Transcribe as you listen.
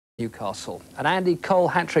Newcastle. An Andy Cole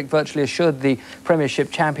hat-trick virtually assured the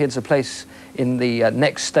Premiership champions a place in the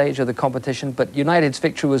next stage of the competition, but United's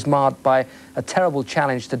victory was marred by a terrible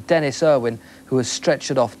challenge to Dennis Irwin, who has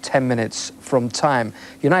stretched it off 10 minutes from time.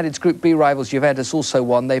 United's Group B rivals Juventus also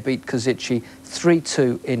won. They beat Kozici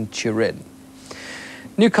 3-2 in Turin.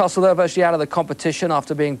 Newcastle, though, virtually out of the competition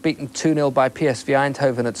after being beaten 2-0 by PSV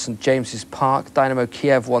Eindhoven at St James's Park. Dynamo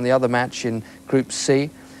Kiev won the other match in Group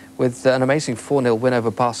C with an amazing 4-0 win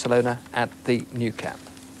over Barcelona at the Nou Camp.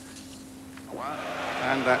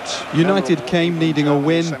 United came needing a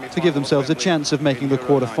win to give themselves a chance of making the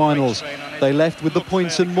quarter-finals. They left with the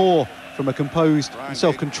points and more from a composed and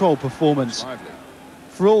self-controlled performance.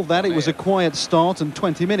 For all that, it was a quiet start and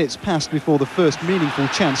 20 minutes passed before the first meaningful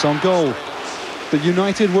chance on goal. But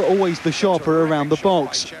United were always the sharper around the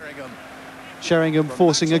box. Sheringham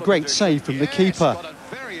forcing a great save from the keeper.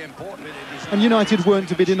 And United weren't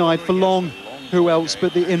to be denied for long. Who else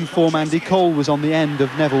but the in-form Andy Cole was on the end of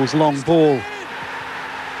Neville's long ball.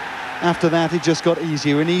 After that, it just got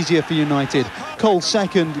easier and easier for United. Cole's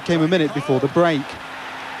second came a minute before the break.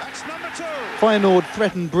 Feyenoord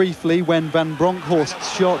threatened briefly when Van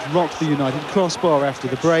Bronckhorst's shot rocked the United crossbar after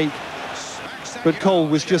the break. But Cole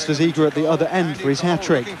was just as eager at the other end for his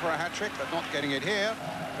hat-trick.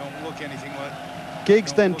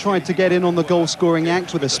 Giggs then tried to get in on the goal-scoring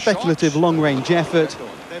act with a speculative long-range effort.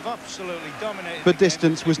 But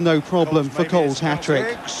distance was no problem for Cole's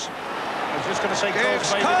hat-trick.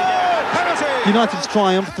 United's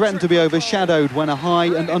triumph threatened to be overshadowed when a high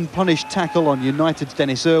and unpunished tackle on United's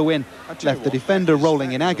Dennis Irwin left the defender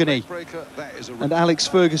rolling in agony. And Alex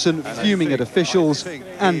Ferguson fuming at officials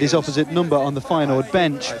and his opposite number on the Feyenoord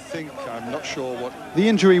bench. The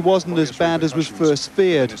injury wasn't as bad as was first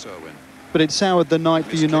feared, but it soured the night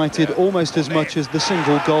for United almost as much as the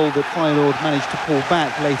single goal that Feyenoord managed to pull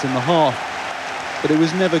back late in the half. But it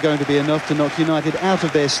was never going to be enough to knock United out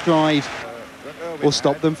of their stride or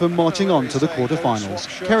stop them from marching on to the quarter-finals.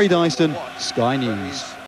 Kerry Dyston, Sky News.